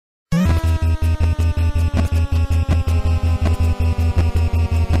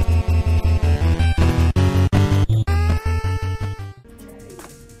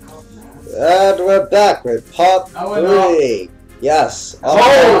And we're back with part 3. Yes,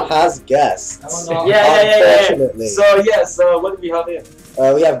 Oh! has guests. Yeah. Unfortunately. So what do we have here?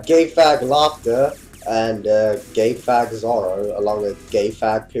 We have Gay Fag Laughter and Gay Fag Zorro along with Gay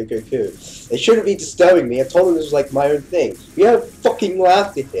Fag Cuckoo. They shouldn't be disturbing me. I told them this was like my own thing. We have fucking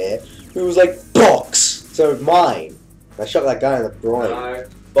Laughter here who was like, box! So mine. I shot that guy in the groin. No.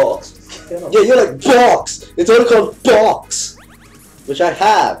 Box. Yeah, you're like, box! It's only called box! Which I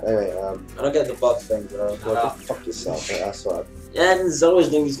have. Anyway, I don't get the box thing, bro. go fuck yourself, that's what. And Zoe's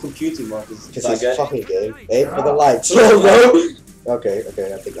doing his computing markers. Because he's fucking gay. Aim for the lights. No! Okay, I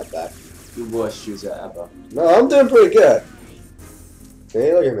take that back. You worst shooter ever. No, I'm doing pretty good.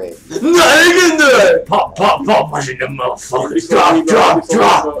 Hey, look at me. No, you can do it! Pop, push in the motherfucker.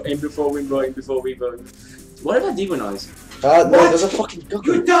 Drop. Aim before we go. What did I demonize? No, there's a fucking guy.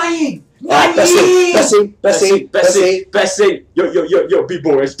 You're dying! Bessie! Yo,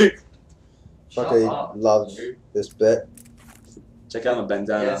 B-boy, stick! Fucking love this bit. Check out my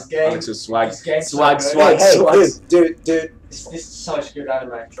bandana. Yes, game. Alex's swag. This game's Swag. so good. Hey, dude. This is such good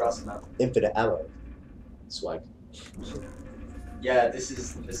anime, trust me. Infinite ammo. Swag. Yeah, this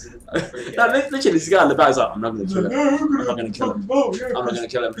is pretty good. No, literally, this guy in the back is like, I'm not gonna kill him. I'm not gonna kill him. I'm not gonna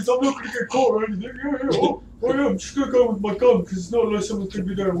kill him. Because I'm not gonna get caught or anything. Yeah. I'm just gonna go with my gun because it's not like someone's gonna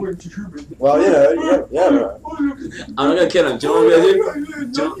be there waiting to shoot me. Well, yeah. I'm not gonna kill him. Do you know what I'm gonna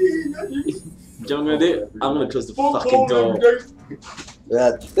do? Do you know what I'm gonna do? I'm gonna close the fucking door.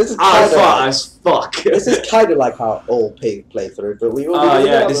 Yeah, this is Alpha kinda, as fuck. this is kind of like our old pig playthrough, but we will. Oh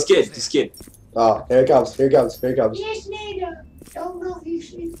yeah, this kid. Oh, here it comes. Yes, nigga. Don't know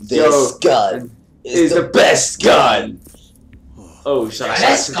if you This gun is the best gun. Oh, shut up.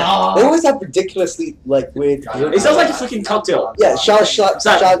 They always have ridiculously like weird. It sounds like a fucking cocktail. Yeah, It's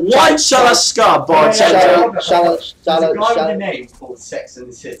like one Shalaska bartender. There's a guy with a name called Sex and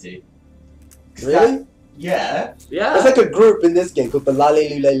the City. Really? Yeah. There's Yeah. like a group in this game called the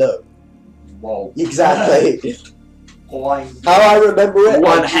Lalelulelo. Whoa. Exactly. Why? How I remember it.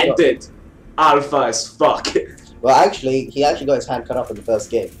 One-handed. Alpha as fuck. Well, actually, he actually got his hand cut off in the first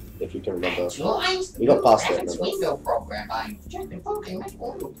game, if you can remember. We got past it, remember? window program by Jeffrey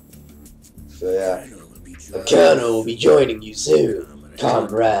Otaku. So yeah, the Colonel will be joining you soon,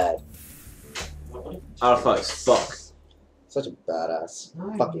 comrade. Alpha as fuck. Such a badass.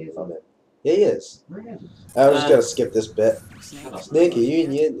 No, he Fucking isn't. love it. Yeah, he is. Really? I'm just gonna skip this bit. Sneaky, you.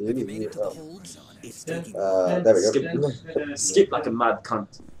 There we go. Skip like a mad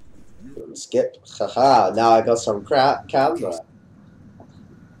cunt. Skip. Haha, now I got some crap camera.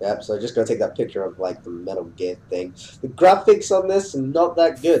 Yep, so just gonna take that picture of like the Metal Gear thing. The graphics on this are not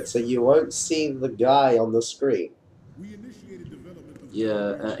that good, so you won't see the guy on the screen.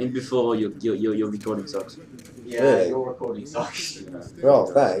 Yeah, and before your recording sucks. Yeah, Really? your recording sucks. Oh,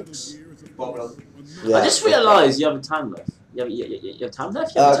 thanks. Yeah. I just realised you have a time left. You have time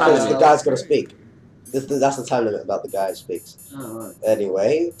left? You have a time Because the limit. guy's gonna speak. That's the time limit about the guy who speaks. Oh, right.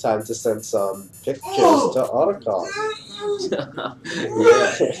 Anyway, time to send some pictures to Otacon. Yeah.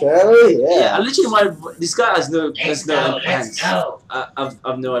 Hell yeah. Yeah, I literally this guy has no pants.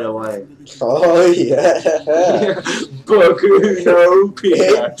 I've no idea why. Oh yeah. Boku no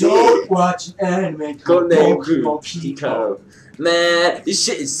Pico. Don't watch anime. Go name Pico. Man, this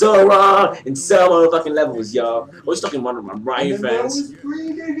shit is so wrong in so motherfucking levels, yo. I was talking one of my Ryan fans.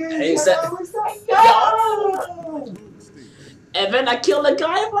 And then I killed a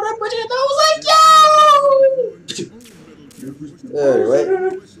guy for that budget and I was like, yo! Anyway,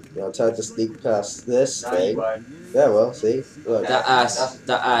 time to sneak past this thing. Yeah, well, see, look. That ass.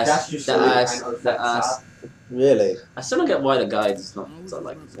 Really? I still don't get why the guy is not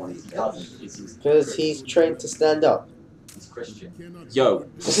like funny. Because he's trained to stand up. He's Christian. Yo,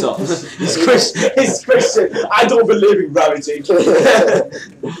 stop. He's Christian. He's Christian. I don't believe in gravity.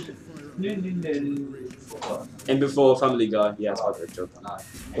 And before Family Guy, yeah, it's quite a joke.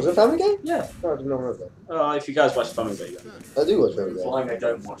 Was it Family Guy? Yeah. No, I didn't remember that. If you guys watch Family Guy, I do watch Family Guy. Implying I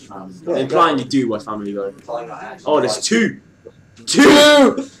don't watch Family Yeah. implying you do watch Family Guy. Implying I actually Oh, there's like- two.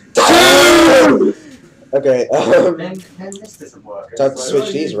 Okay, Then this doesn't work. time to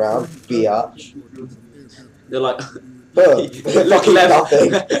switch these around. Biatch. They're like, Look, fucking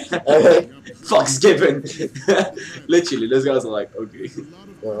nothing. fuck's given. Literally, those guys are like, okay.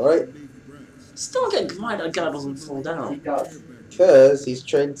 Alright, Still don't get why that guy doesn't fall He down. does. because he's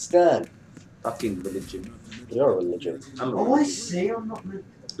trained to stand. Fucking religion. You're a religion. I'm Oh, I see. I'm not.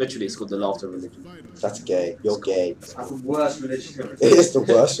 literally, it's called the laughter religion. That's gay. You're gay. That's the worst religion. It is the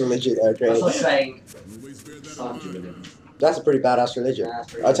worst religion, That's okay? like saying. Science religion. That's a pretty badass religion. Nah,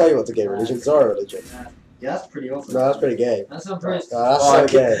 it's pretty I'll tell you what's a gay religion. Zorro religion. Yeah, that's pretty awesome. No, that's pretty gay. That's not pretty. Oh,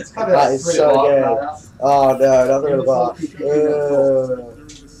 that's so gay. It's kind of That is so gay. Oh no, nothing about.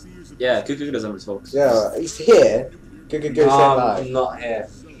 Yeah, Cuckoo doesn't respond. Yeah, he's here. Go say hi. I'm not here.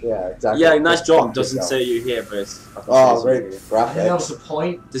 Yeah, exactly. Yeah, nice job. Fuck Doesn't yourself. say you're here, but it's Oh, great I think that graphic. was the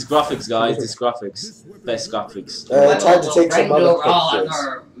point. this graphics, guys. This graphics. Best graphics. Time to take some other all pictures.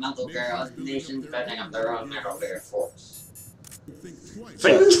 other mental care nations depending on their own nuclear force.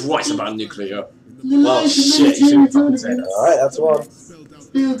 Think twice about nuclear. Well, shit. You shouldn't fucking say that. Alright, that's one.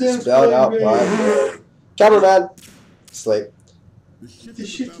 Spelled out by cameraman. Sleep.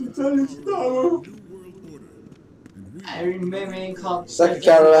 I remember in college. Second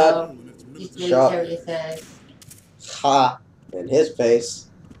cameraman. He's Shot. military says. Ha! In his face.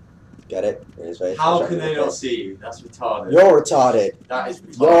 Get it? In his face. How Shot can in they his not face. see you? That's retarded. You're retarded. That is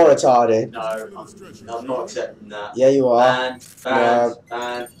You're retarded. retarded. No, I'm not accepting that. Yeah, you are. Ban.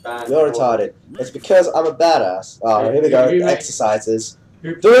 You're retarded. It's because I'm a badass. Oh, here we go. You- Exercises.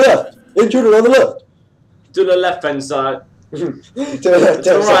 To the left. Intruder on the left. To the left hand side. to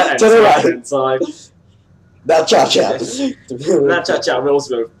the right to the right. hand side. Now cha cha. Now cha cha real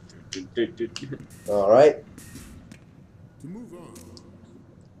slow. Alright.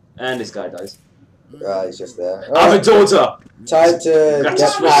 And this guy dies. He's just there. I have a daughter. Time to That's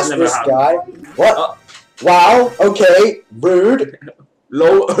get what past never this happened. guy. What? Wow. Okay. Rude.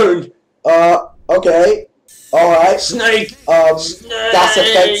 Low earned Okay. Alright. snake. That's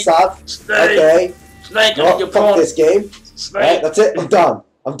offensive. Snake. Okay. Snake. Well, Your fuck pawn. this game. Right, Snake. that's it. I'm done.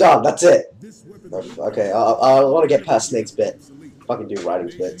 I'm done. That's it. Okay, I want to get past Snake's bit. Fucking do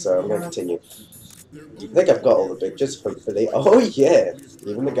Writing's bit, so I'm gonna continue. I think I've got all the pictures, hopefully. Oh yeah!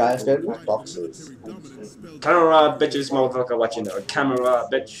 Even the guy has got boxes. Camera bitches, motherfucker, watching the camera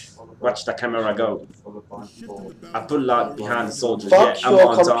bitch. Watch the camera go. I put like behind the soldiers. Fuck Yeah, I'm your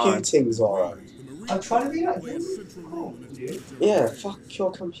on time. computing, Zora. I'm trying to be like this. Oh, dude. Yeah, fuck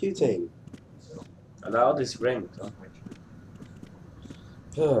your computing. Allow this ring. Huh?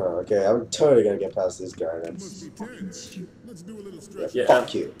 Okay, I'm totally gonna get past this guy then. Yeah,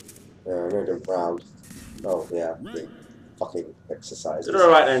 Fuck you. Yeah, I'm gonna go round. Oh, yeah. Fucking exercises. To the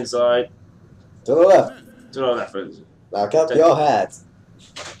right hand side. To the left. To the left. Now cut your hat.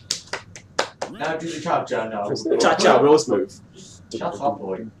 Now do the chop, John. No. Cha cha real smooth. Shut up,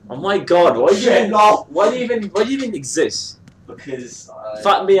 boy. Oh my god, why do you Shit, even, no. why do you even exist? Because.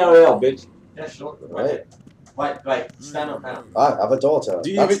 Fat me RL, bitch. Yeah, sure. Right. Wait. Stand up now. I have a daughter.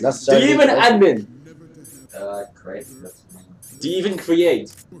 Do you That's even, do necessary. you even admin? Great. Do you even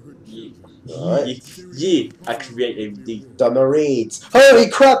create? Alright. I create a D. The Marines. Holy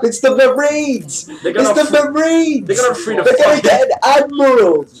crap, it's the Marines! They're gonna It's the Marines! they're gonna free the They're gonna fucking- get an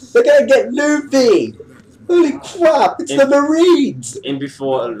Admiral! They're gonna get Luffy! Holy crap, it's the Marines! in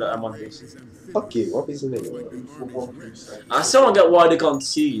before I'm on this. Fuck you, what is the name? I still don't get why they can't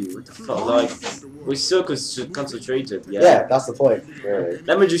see you. What the fuck? Like, we're so concentrated. Yeah. Yeah, that's the point, really.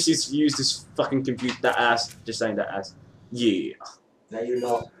 Let me just use this fucking computer. That ass. Just saying that ass. Yeah. No, you're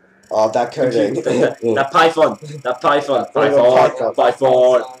not. Oh, that coding. that Python. That Python. Python.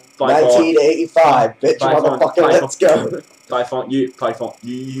 Python. 1985, bitch, Python. motherfucker, let's go. Python. Yeah. Python.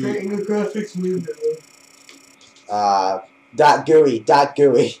 Yeah. Creating a graphics window. That GUI,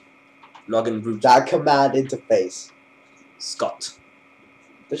 Login root. that command interface. Scott.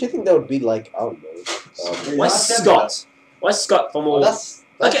 Don't you think that would be like, I don't know. Why Scott? Why Scott from all? Well, that's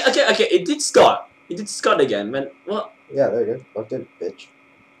Okay. It did Scott. It did Scott again, man. What? Yeah, there you go. Looked in, bitch.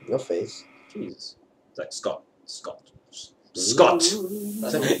 Your face. Jesus. It's like Scott. Scott.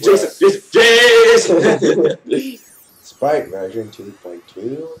 Joseph. Jason. Sprite version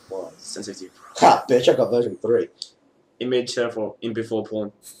 2.21. Sensitive. Ha, bitch, I got version 3. Image for in before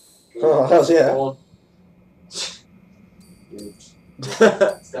porn. Oh, hells yeah.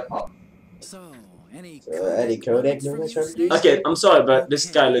 Step up. So, any Any codec numbers from you? Okay, I'm sorry, but this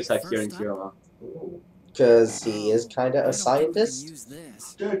guy looks like Kieran Kiyama. Because he is kind of a scientist. Use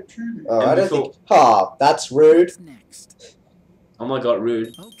this. Oh, I don't think. Ha, that's rude. What's next? Oh my god,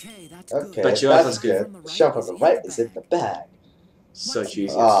 rude. Okay, that's good. Okay, But you that's was good. Shove on the right is in the bag. So cheesy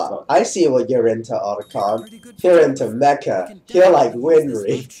as Ah, fuck. I see what you're into, Otacon. Pretty good You're shot. into Mecha. Can You're definitely like use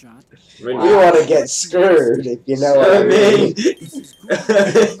Winry. this shot. Really? You want to get screwed, if you know what I mean. This is great.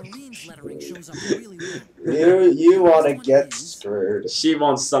 The Marines lettering shows up really well. You want to get screwed. She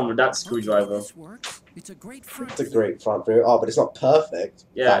wants some of that screwdriver. This works. It's a great front. It's a great front view. Oh, but it's not perfect.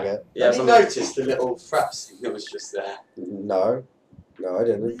 Yeah. Faggot. Yeah, Have you some, noticed the little fraps that was just there? No. No, I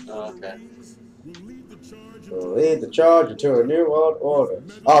didn't. Oh, okay. We'll lead the charge into a new world order.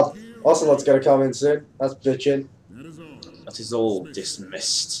 Oh, Ocelot's gonna come in soon. That's bitchin'. that is all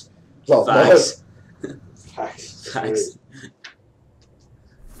dismissed. Well, no. Facts. Facts.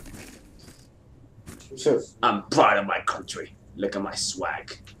 So, I'm proud of my country. Look at my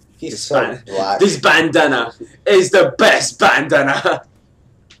swag. he's This so ban- black. This bandana is the best bandana.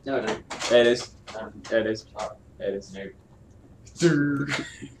 No, no. It is. It is. It is. They're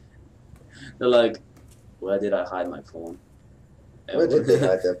like, where did I hide my phone? Where did they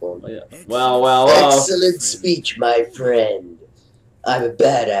hide their phone? Oh, yeah. Well. Excellent speech, my friend. I'm a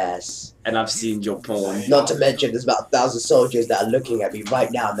badass. And I've seen your porn. Not to mention, there's about 1,000 soldiers that are looking at me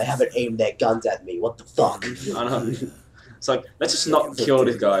right now, and they haven't aimed their guns at me. What the fuck? I know. It's like, let's just not kill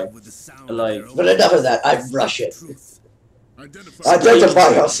this guy. Like, But enough of that. I'm Russian. Identify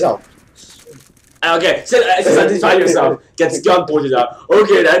yourself. okay, so identify yourself. Gets gun pointed out.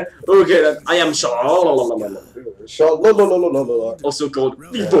 Okay then. I am Shaw. Also called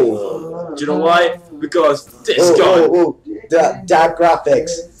Evil. Do you know why? Because this gun. That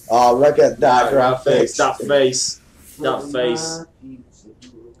graphics. Oh, look at that graphics. That face. That face.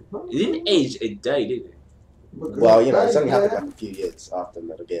 It didn't age a day, did it? Well, you know, it's only happened like a few years after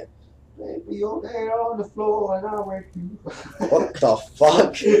Metal Gear. Maybe you're there on the floor and I'll wake you. What the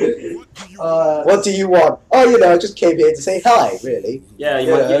fuck? What do you want? Oh, you know, I just came here to say hi, really. Yeah,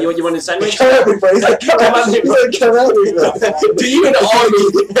 you want a sandwich? Come at me, bro. He's like, come at me, bro. Come at me, bro. Do you even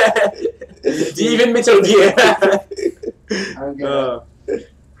argue? Do you even Metal Gear? I'm gonna.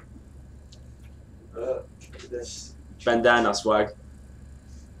 Bandana swag.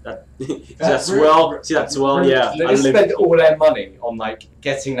 See that swell? See that swell? Yeah. They I just live. spend all their money on like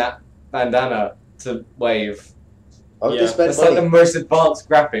getting that bandana to wave. Oh, Yeah. they spend It's like the money. most advanced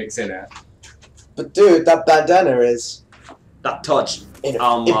graphics in it. But dude, that bandana is That touch. infinite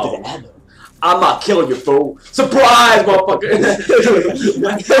ammo. I'ma kill you, fool. Surprise, motherfucker.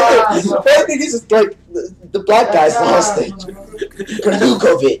 I think this is like the black guy's last name.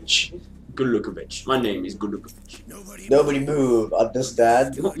 Golukovich. Gulukovich. My name is Gulukovich. Nobody move,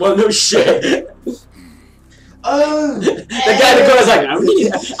 understand? Well, no shit. Oh! The guy in the corner's like,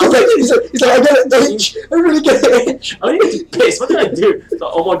 He's like, I got an itch. I really get an itch. I need to piss. What did I do? It's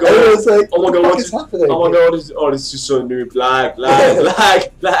like, oh my god. Everyone's like, Oh my god, what what's is happening? Oh my god, this is so new. Lag. Oh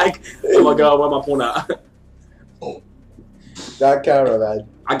my god, where my porn at? That camera, man.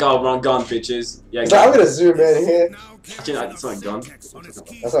 I got a run gun, bitches. Yeah, So I'm gonna zoom in here. actually, that's not a gun. That's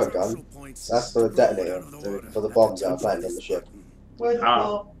not a gun. That's for the detonator, for the bombs that are planted on the ship. Where the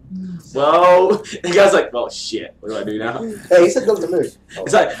Ah. fuck? Well, the guy's like, well, shit. What do I do now? Hey, he said not to move.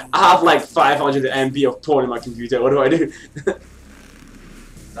 It's like, I have like 500 MB of porn in my computer. What do I do?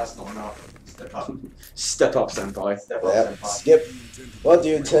 That's not enough. Step up. Step up, senpai. Step up. Yeah. Senpai. Skip. What do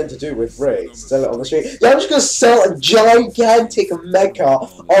you intend to do with Ray? Sell it on the street? Yeah, I'm just gonna sell a gigantic mecha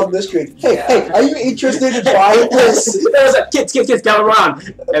on the street. Hey, are you interested in buying this? There was like, kids, gather around.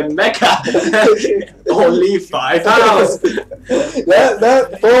 A mecha. Only $5. Yeah,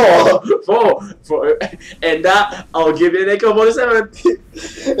 that Four. And that, I'll give you an Echo 47.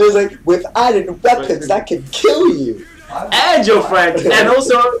 it was like, with added weapons that can kill you. And your friends. And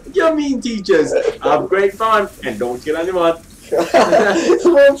also, your mean teachers. Have great fun. And don't kill anyone.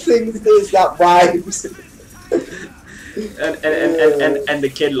 One thing is that rhymes. And the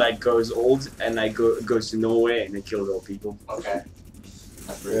kid like goes old and like goes to Norway and then kills all people. Okay.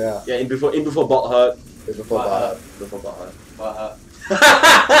 That's rude. Yeah, Yeah, in before Bot Hurt. before that. Before Bot Hurt. But,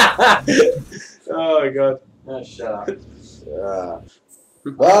 Oh my god. oh, shut up. Yeah.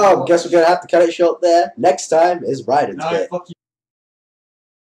 Well, guess we're gonna have to cut it short there. Next time is Ryden's No, bit. fuck you.